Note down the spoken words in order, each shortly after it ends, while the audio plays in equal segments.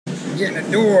getting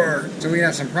a door so we can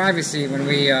have some privacy when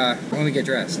we get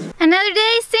dressed. Another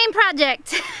day, same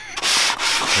project.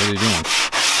 What are you doing?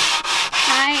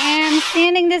 I am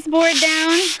sanding this board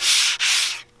down.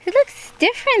 It looks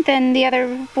different than the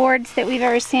other boards that we've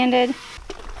ever sanded.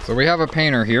 So we have a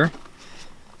painter here.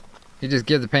 You just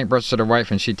give the paintbrush to the wife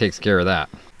and she takes care of that.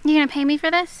 You gonna pay me for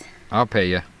this? I'll pay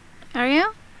you. Are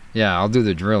you? Yeah, I'll do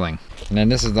the drilling. And then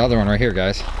this is the other one right here,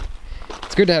 guys.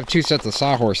 It's good to have 2 sets of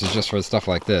sawhorses just for stuff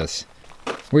like this.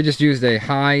 We just used a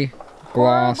high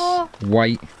gloss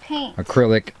white paint.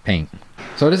 Acrylic paint.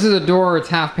 So this is a door, it's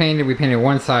half painted. We painted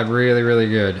one side really, really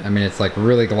good. I mean, it's like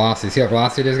really glossy. See how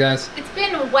glossy it is, guys? It's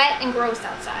been wet and gross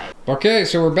outside. Okay,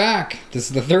 so we're back. This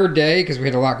is the 3rd day because we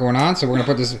had a lot going on. So we're gonna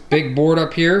put this big board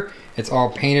up here. It's all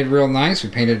painted real nice. We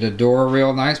painted the door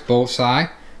real nice, both side.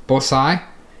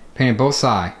 Painted both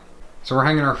side. So we're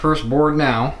hanging our first board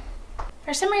now.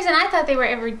 For some reason, I thought they were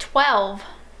every 12,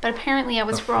 but apparently I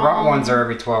was wrong. The front ones are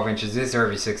every 12 inches. These are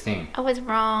every 16. I was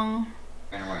wrong.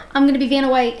 Anyway. I'm gonna be Vanna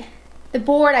White. The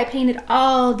board I painted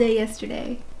all day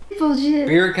yesterday. Bullshit.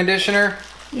 Beard conditioner?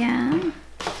 Yeah.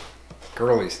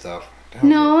 Girly stuff.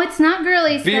 No, it's not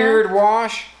girly stuff. Beard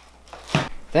wash?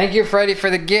 Thank you, Freddie, for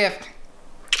the gift.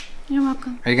 You're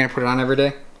welcome. Are you gonna put it on every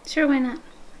day? Sure, why not?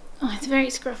 Oh, it's very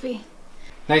scruffy.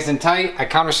 Nice and tight. I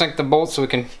countersunk the bolts so we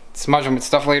can smudge them with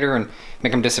stuff later and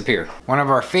make them disappear. One of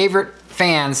our favorite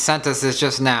fans sent us this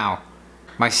just now.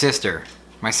 My sister.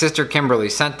 My sister Kimberly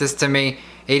sent this to me.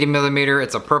 80mm.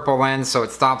 It's a purple lens, so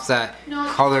it stops that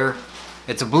color.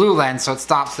 It's a blue lens, so it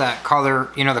stops that color,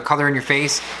 you know, the color in your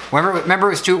face. Remember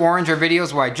it was too orange our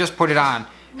videos? Well, I just put it on.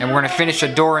 And we're gonna finish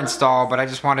a door install, but I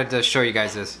just wanted to show you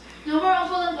guys this. No more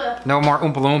Oompa Loompa. No more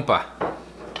Oompa Loompa.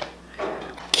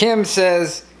 Kim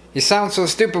says, you sound so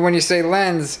stupid when you say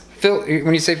lens.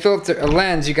 When you say filter, a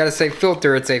lens, you gotta say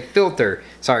filter. It's a filter.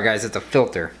 Sorry guys, it's a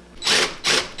filter.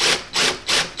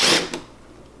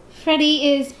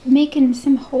 Freddie is making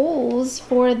some holes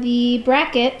for the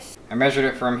brackets. I measured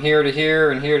it from here to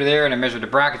here and here to there, and I measured the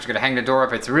brackets. You're gonna hang the door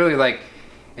up. It's really like,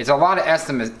 it's a lot of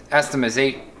estimating.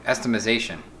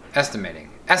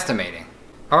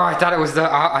 Oh, I thought it was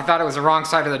the wrong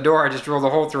side of the door. I just drilled a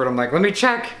hole through it. I'm like, let me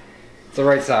check. It's the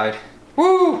right side.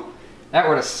 Woo! That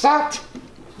would have sucked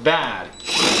bad.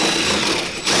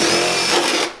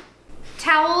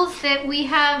 Towels that we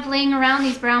have laying around,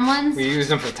 these brown ones. We use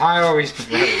them for tile. We use them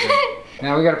for everything.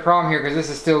 Now we got a problem here because this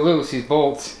is still loose. These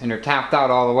bolts, and they're tapped out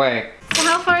all the way. So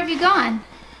how far have you gone?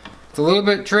 It's a little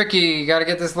bit tricky. You got to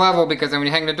get this level because then when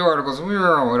you hang the door, it goes.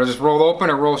 It'll just roll open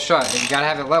or roll shut. And you got to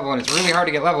have it level, and it's really hard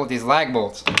to get level with these lag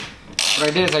bolts. What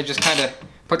I did is I just kind of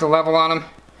put the level on them.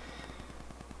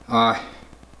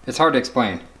 It's hard to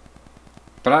explain,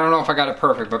 but I don't know if I got it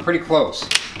perfect, but pretty close.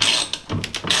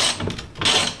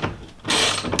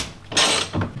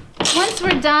 Once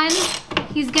we're done,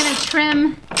 he's gonna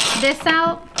trim this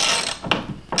out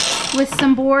with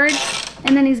some board,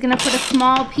 and then he's gonna put a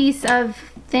small piece of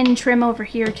thin trim over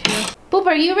here too. Boop,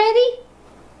 are you ready?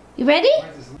 You ready?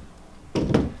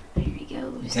 There he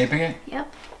goes. You taping it?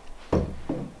 Yep.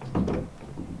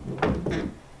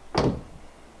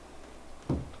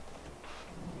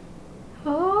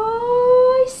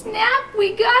 Oh, snap,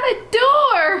 we got a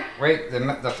door! Wait,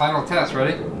 the final test,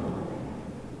 ready?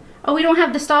 Oh, we don't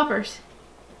have the stoppers.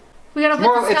 We gotta put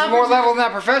the stoppers. It's more level than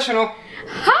that professional.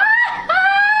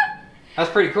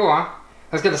 That's pretty cool, huh?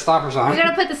 Let's get the stoppers on. We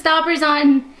gotta put the stoppers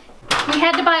on. We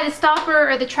had to buy the stopper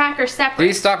or the tracker separate.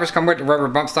 These stoppers come with the rubber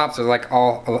bump stops. They're like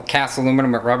all cast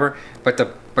aluminum with rubber. But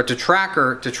the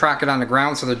tracker, to track it on the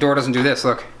ground so the door doesn't do this,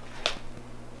 look.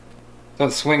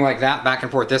 Doesn't swing like that, back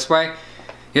and forth this way.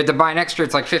 You have to buy an extra,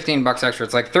 it's like 15 bucks extra.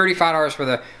 It's like $35 for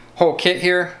the whole kit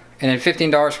here, and then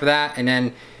 $15 for that, and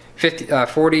then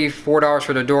 $44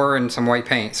 for the door and some white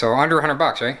paint. So under 100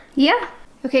 bucks, right? Yeah.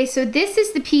 Okay, so this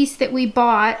is the piece that we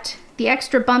bought, the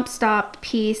extra bump stop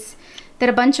piece that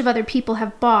a bunch of other people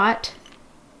have bought.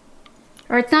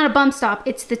 Or it's not a bump stop,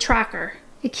 it's the tracker.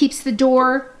 It keeps the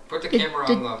door, Put the camera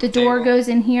on the door table. goes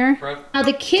in here. Right. Now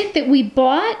the kit that we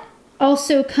bought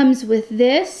also comes with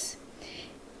this.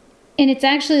 And it's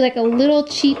actually like a little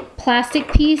cheap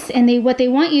plastic piece, and what they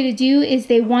want you to do is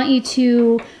they want you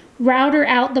to router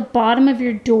out the bottom of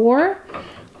your door,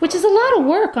 which is a lot of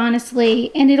work,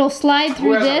 honestly, and it'll slide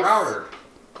through this. A router?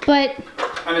 But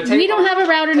we don't have a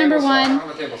router, number one,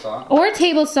 or a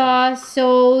table saw,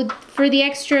 so for the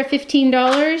extra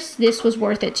 $15, this was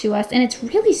worth it to us, and it's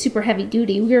really super heavy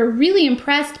duty. We were really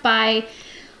impressed by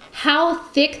how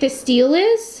thick the steel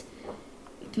is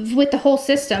with the whole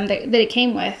system that it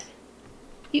came with.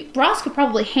 Ross could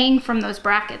probably hang from those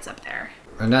brackets up there.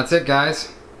 And that's it,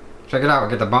 guys. Check it out. We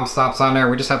get the bump stops on there.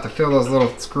 We just have to fill those little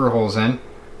screw holes in.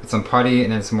 with some putty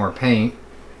and then some more paint.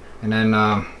 And then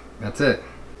that's it.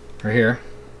 Right here.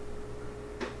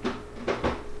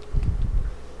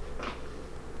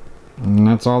 And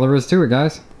that's all there is to it,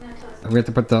 guys. We have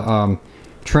to put the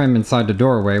trim inside the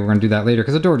doorway. We're gonna do that later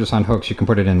because the door just unhooks. You can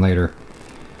put it in later.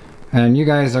 And you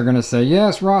guys are gonna say,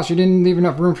 yes, Ross, you didn't leave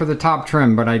enough room for the top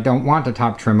trim, but I don't want the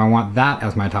top trim. I want that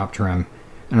as my top trim.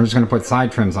 And I'm just gonna put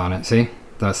side trims on it, see?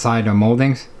 The side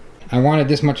moldings. I wanted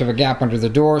this much of a gap under the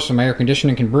door so my air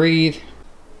conditioning can breathe.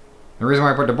 The reason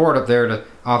why I put the board up there to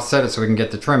offset it so we can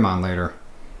get the trim on later.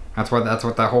 That's what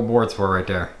that whole board's for right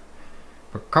there.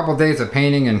 A couple days of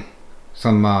painting and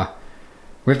some,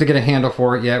 we have to get a handle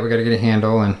for it yet. We gotta get a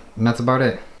handle and that's about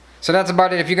it. So that's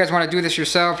about it. If you guys want to do this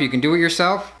yourself, you can do it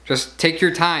yourself. Just take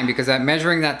your time because that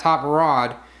measuring that top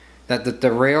rod, that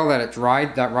the rail that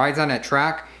rides on that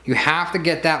track, you have to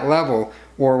get that level,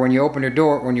 or when you open your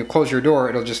door, when you close your door,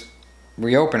 it'll just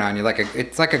reopen on you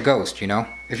it's like a ghost, you know.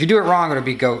 If you do it wrong, it'll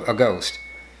be a ghost.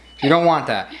 You don't want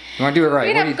that. You want to do it right.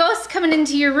 You'd have ghosts coming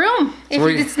into your room if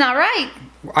it's not right.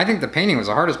 I think the painting was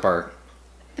the hardest part.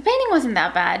 The painting wasn't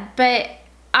that bad, but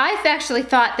I actually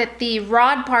thought that the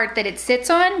rod part that it sits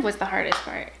on was the hardest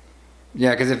part.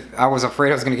 Yeah, because if I was afraid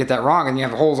I was going to get that wrong, and you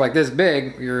have holes like this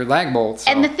big, your lag bolts.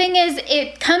 So. And the thing is,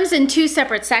 it comes in 2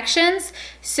 separate sections,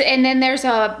 so, and then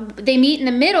they meet in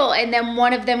the middle, and then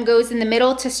one of them goes in the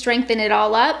middle to strengthen it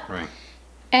all up. Right.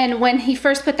 And when he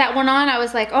first put that one on, I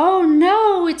was like, oh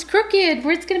no, it's crooked,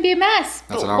 it's going to be a mess.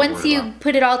 That's but once you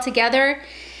put it all together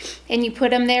and you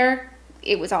put them there,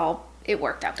 it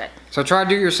worked out good. So try to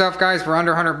do it yourself, guys, for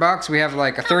under 100 bucks. We have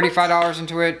like a $35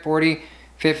 into it, 40,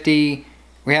 50.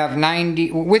 We have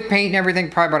 90 with paint and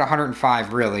everything, probably about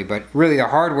 105 really, but really the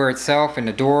hardware itself and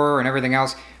the door and everything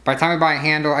else, by the time we buy a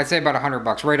handle, I'd say about 100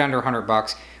 bucks, right under 100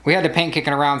 bucks. We had the paint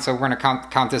kicking around, so we're gonna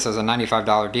count this as a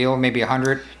 $95 deal, maybe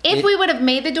 100. If we would have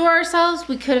made the door ourselves,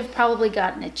 we could have probably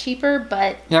gotten it cheaper,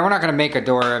 but... Yeah, we're not gonna make a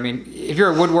door. I mean, if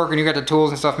you're a woodworker and you got the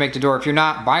tools and stuff, make the door. If you're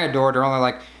not, buy a door. They're only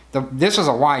like, this was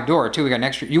a wide door too. We got an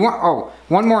extra,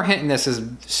 one more hint in this is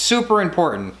super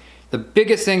important. The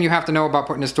biggest thing you have to know about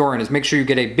putting this door in is make sure you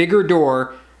get a bigger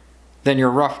door than your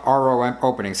rough RO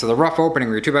opening. So the rough opening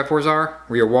where your 2x4s are,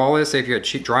 where your wall is, say if you had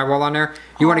sheet drywall on there,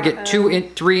 you want to get 2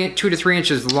 to 3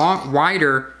 inches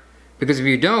wider, because if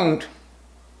you don't,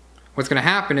 what's going to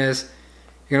happen is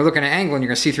you're going to look at an angle and you're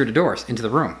going to see through the doors into the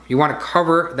room. You want to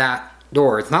cover that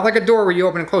door. It's not like a door where you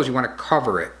open and close. You want to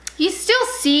cover it. You still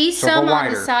see some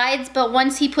on the sides, but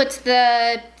once he puts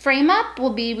the frame up,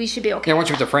 we should be okay. Yeah, once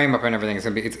you put the frame up and everything, it's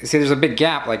gonna be. See, there's a big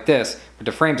gap like this, but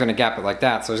the frame's gonna gap it like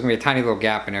that, so there's gonna be a tiny little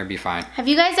gap in there. It'd be fine. Have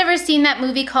you guys ever seen that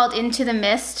movie called Into the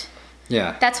Mist?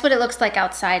 Yeah. That's what it looks like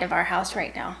outside of our house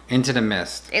right now. Into the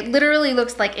Mist. It literally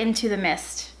looks like Into the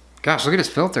Mist. Gosh, look at this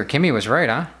filter. Kimmy was right,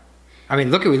 huh? I mean,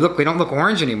 we don't look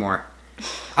orange anymore.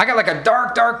 I got like a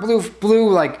dark blue,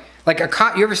 like a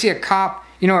cop. You ever see a cop?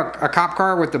 You know, a cop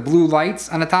car with the blue lights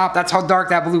on the top? That's how dark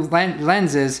that blue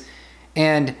lens is.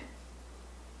 And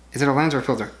is it a lens or a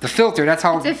filter? The filter, that's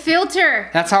how... It's a filter.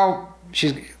 That's how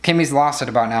Kimmy's lost it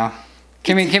about now.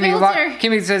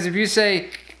 Kimmy says, if you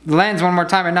say lens one more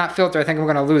time and not filter, I think I'm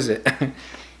going to lose it.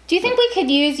 Do you think we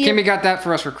could use your... Kimmy got that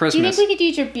for us for Christmas. Do you think we could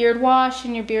use your beard wash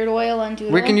and your beard oil on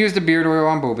Doodle? We can use the beard oil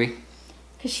on Booby.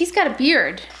 Because she's got a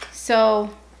beard.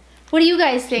 So, what do you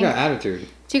guys think? She's got attitude.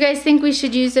 Do you guys think we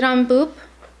should use it on Boop?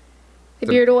 The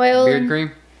beard oil? Beard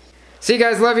cream? See,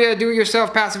 guys, love you. Do it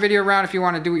yourself. Pass the video around if you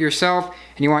want to do it yourself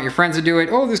and you want your friends to do it.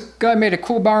 Oh, this guy made a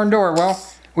cool barn door. Well,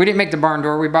 we didn't make the barn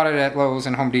door. We bought it at Lowe's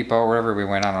and Home Depot or wherever we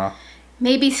went. I don't know.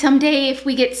 Maybe someday if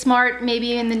we get smart,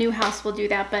 maybe in the new house we'll do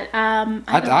that. But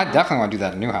I definitely want to do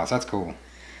that in the new house. That's cool.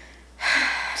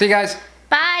 See you guys.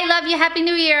 Bye. Love you. Happy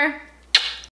New Year.